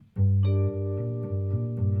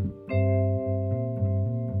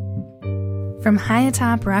From high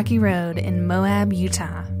atop Rocky Road in Moab,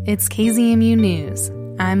 Utah, it's KZMU News.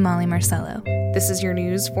 I'm Molly Marcello. This is your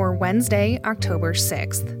news for Wednesday, October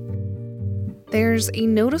 6th. There's a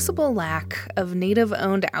noticeable lack of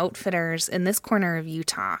Native-owned outfitters in this corner of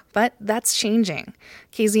Utah, but that's changing.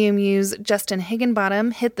 KZMU's Justin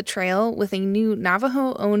Higginbottom hit the trail with a new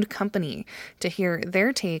Navajo-owned company to hear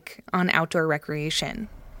their take on outdoor recreation.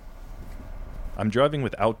 I'm driving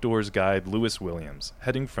with outdoors guide Lewis Williams,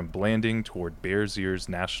 heading from Blanding toward Bears Ears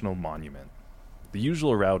National Monument. The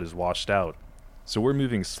usual route is washed out, so we're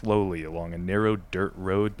moving slowly along a narrow dirt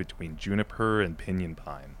road between juniper and pinyon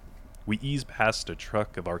pine. We ease past a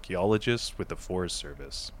truck of archaeologists with the Forest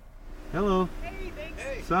Service. Hello. Hey, thanks.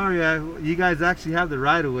 Hey. Sorry, you guys actually have the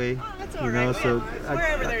right of way. Oh, that's all right. So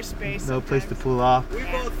wherever there's space. No sometimes. place to pull off. We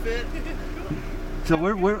both fit. So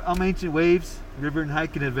we're Ancient Waves River and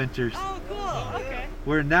Hiking Adventures. Oh, cool. Okay.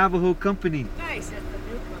 We're a Navajo company. Nice. That's the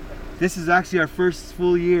new company. This is actually our first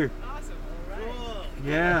full year. Awesome. All right. Cool.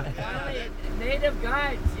 Yeah. Native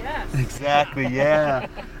guides, yes. Exactly, yeah.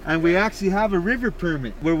 And we actually have a river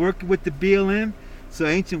permit. We're working with the BLM, so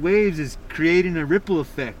Ancient Waves is creating a ripple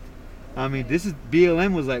effect. I mean,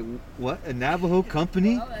 BLM was like, what, a Navajo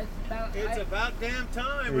company? Well, it's about damn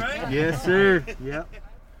time, right? Yes, sir. Yep.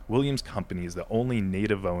 Williams Company is the only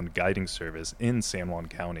Native-owned guiding service in San Juan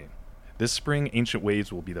County. This spring, Ancient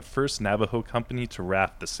Waves will be the first Navajo company to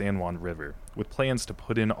raft the San Juan River, with plans to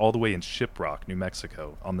put in all the way in Shiprock, New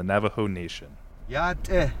Mexico, on the Navajo Nation.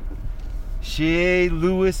 Yate, Shea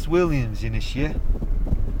Lewis Williams, Yinishye.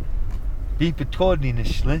 Beepatodni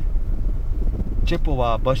Nishle.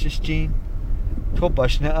 Chippewa Bushishchin.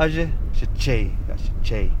 Tobashne Aje, Shache,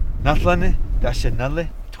 Shache. Natlane, Dashanale,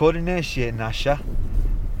 Todine, She Nasha.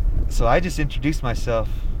 So I just introduced myself.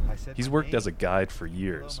 He's worked as a guide for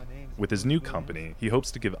years. With his new company, he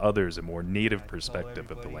hopes to give others a more native perspective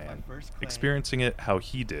of the land, experiencing it how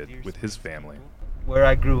he did with his family. Where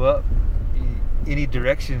I grew up, any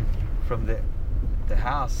direction from the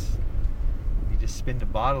house, you just spin the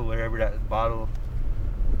bottle wherever that bottle,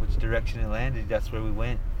 which direction it landed, that's where we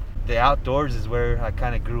went. The outdoors is where I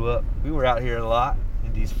kind of grew up. We were out here a lot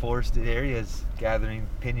in these forested areas gathering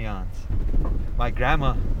pinyons. My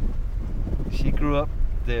grandma, she grew up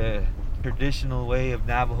the traditional way of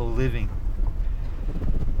Navajo living,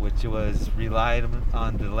 which was relied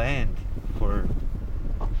on the land for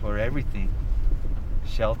everything.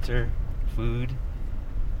 Shelter, food.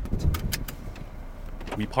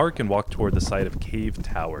 We park and walk toward the site of Cave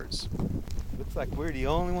Towers. Looks like we're the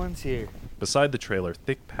only ones here. Beside the trail are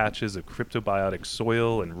thick patches of cryptobiotic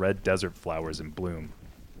soil and red desert flowers in bloom.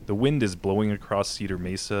 The wind is blowing across Cedar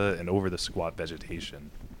Mesa and over the squat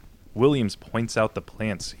vegetation. Williams points out the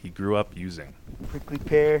plants he grew up using. Prickly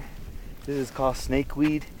pear. This is called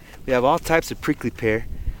snakeweed. We have all types of prickly pear.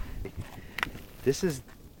 This is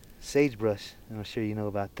sagebrush. I'm sure you know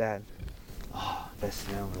about that. Oh, best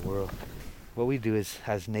smell in the world. What we do is,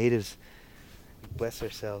 as natives, bless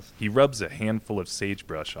ourselves. He rubs a handful of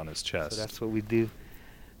sagebrush on his chest. So that's what we do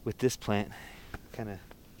with this plant. Kind of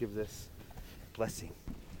gives us blessing.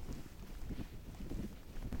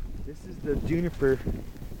 This is the juniper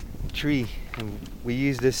tree, and we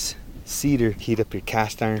use this cedar, heat up your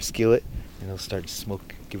cast iron skillet, and it'll start to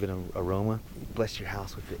smoke, give it an aroma. Bless your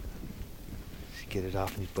house with it. Just get it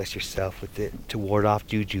off and you bless yourself with it to ward off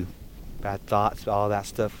juju, bad thoughts, all that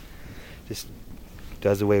stuff. Just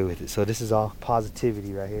does away with it. So this is all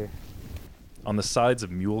positivity right here. On the sides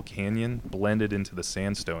of Mule Canyon, blended into the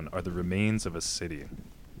sandstone, are the remains of a city.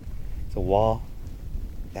 It's a wall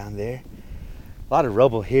down there. A lot of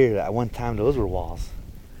rubble here. At one time, those were walls.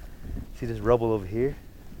 See this rubble over here?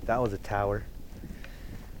 That was a tower.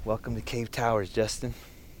 Welcome to Cave Towers, Justin.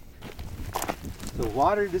 So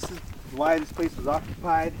water, this is why this place was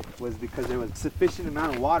occupied, was because there was sufficient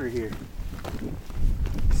amount of water here.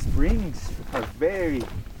 Springs are very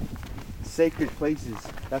sacred places.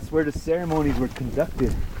 That's where the ceremonies were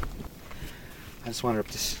conducted. I just wanted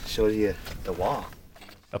to show you the wall.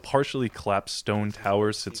 A partially collapsed stone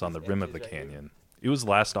tower sits on the rim of the canyon. It was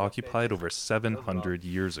last occupied over 700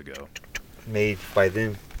 years ago. Made by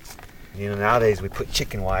them. You know, nowadays we put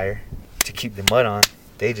chicken wire to keep the mud on.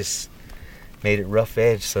 They just made it rough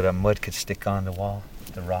edge so that mud could stick on the wall,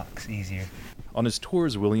 the rocks, easier. On his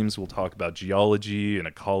tours, Williams will talk about geology and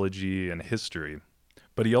ecology and history,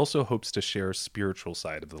 but he also hopes to share a spiritual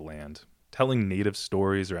side of the land, telling native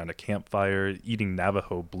stories around a campfire, eating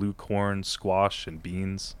Navajo blue corn, squash, and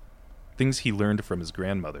beans, things he learned from his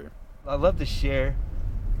grandmother. I love to share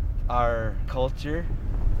our culture,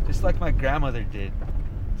 just like my grandmother did.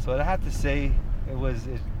 So I have to say, it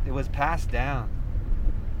was passed down.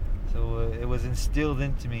 So it was instilled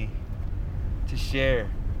into me to share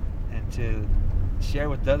and to share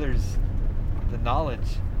with others the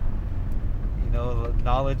knowledge, the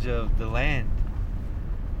knowledge of the land,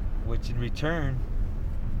 which in return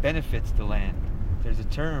benefits the land. There's a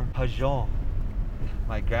term, hajon.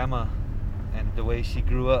 My grandma and the way she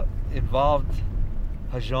grew up involved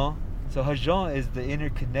hajon. So hajon is the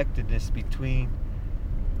interconnectedness between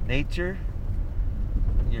nature,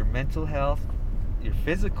 your mental health, your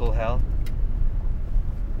physical health,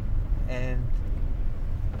 and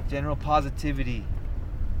general positivity,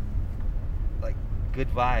 like good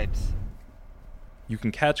vibes. You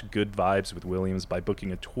can catch Good Vibes with Williams by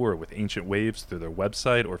booking a tour with Ancient Waves through their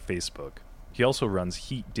website or Facebook. He also runs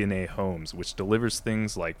Heat Dine Homes, which delivers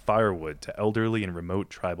things like firewood to elderly and remote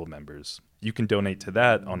tribal members. You can donate to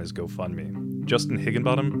that on his GoFundMe. Justin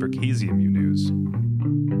Higginbottom for KZMU News.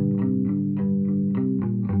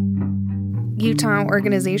 Utah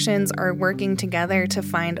organizations are working together to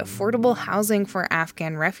find affordable housing for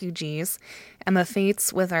Afghan refugees. Emma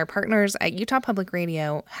Fates, with our partners at Utah Public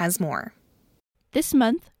Radio, has more. This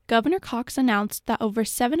month, Governor Cox announced that over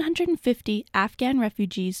 750 Afghan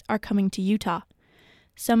refugees are coming to Utah.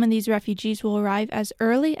 Some of these refugees will arrive as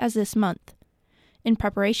early as this month. In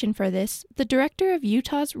preparation for this, the director of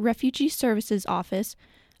Utah's Refugee Services Office,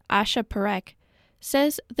 Asha Parekh,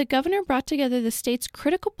 says the governor brought together the state's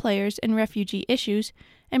critical players in refugee issues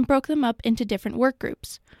and broke them up into different work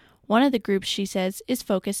groups. One of the groups, she says, is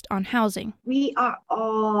focused on housing. We are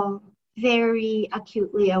all very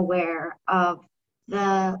acutely aware of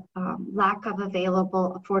the lack of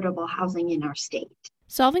available affordable housing in our state.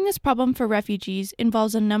 Solving this problem for refugees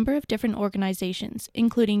involves a number of different organizations,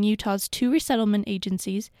 including Utah's 2 resettlement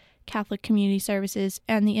agencies, Catholic Community Services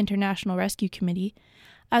and the International Rescue Committee,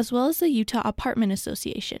 as well as the Utah Apartment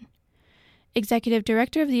Association. Executive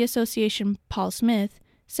Director of the association, Paul Smith,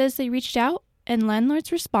 says they reached out and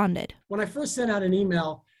landlords responded. When I first sent out an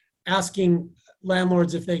email asking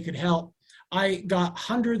landlords if they could help, I got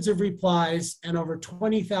hundreds of replies and over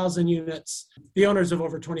 20,000 units. The owners of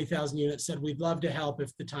over 20,000 units said, we'd love to help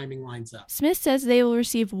if the timing lines up. Smith says they will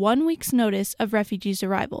receive 1 week's notice of refugees'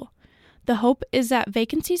 arrival. The hope is that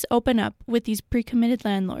vacancies open up with these pre-committed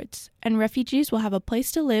landlords, and refugees will have a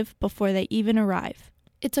place to live before they even arrive.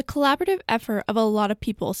 It's a collaborative effort of a lot of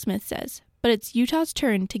people, Smith says, but it's Utah's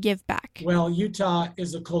turn to give back. Well, Utah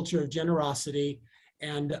is a culture of generosity,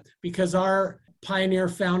 and because our pioneer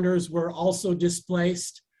founders were also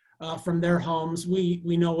displaced from their homes, we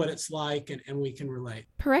know what it's like and we can relate.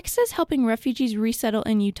 Parekh says helping refugees resettle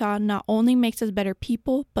in Utah not only makes us better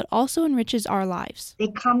people, but also enriches our lives. They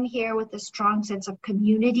come here with a strong sense of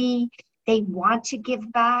community. They want to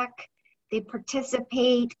give back. They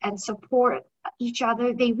participate and support each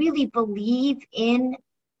other. They really believe in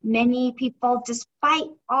many people, despite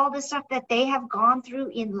all the stuff that they have gone through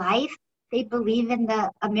in life. They believe in the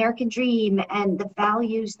American dream and the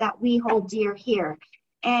values that we hold dear here.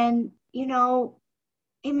 And,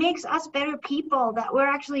 it makes us better people that we're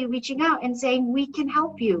actually reaching out and saying, we can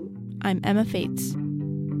help you. I'm Emma Fates.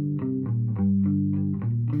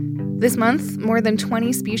 This month, more than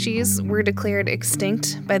 20 species were declared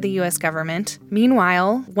extinct by the U.S. government.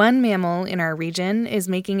 Meanwhile, one mammal in our region is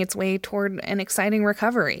making its way toward an exciting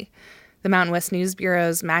recovery. The Mountain West News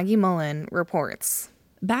Bureau's Maggie Mullen reports.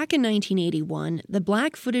 Back in 1981, the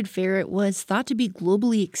black-footed ferret was thought to be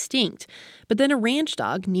globally extinct, but then a ranch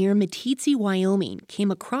dog near Meeteetse, Wyoming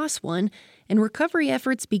came across one, and recovery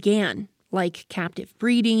efforts began, like captive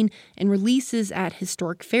breeding and releases at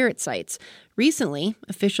historic ferret sites. Recently,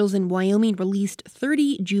 officials in Wyoming released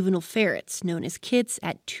 30 juvenile ferrets, known as kits,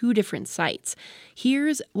 at 2 different sites.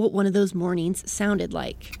 Here's what one of those mornings sounded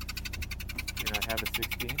like. Can I have a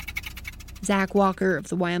 16? Zach Walker of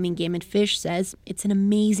the Wyoming Game and Fish says it's an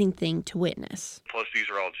amazing thing to witness. Plus, these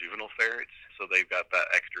are all juvenile ferrets, so they've got that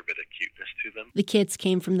extra bit of cuteness to them. The kits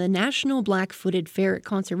came from the National Black-Footed Ferret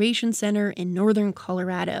Conservation Center in northern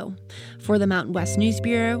Colorado. For the Mountain West News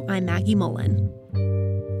Bureau, I'm Maggie Mullen.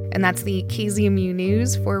 And that's the KZMU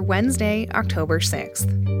News for Wednesday, October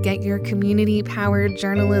 6th. Get your community-powered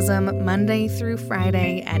journalism Monday through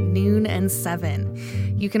Friday at noon and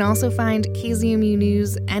 7. You can also find KZMU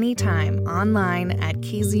News anytime online at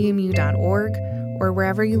kzmu.org or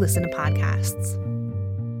wherever you listen to podcasts.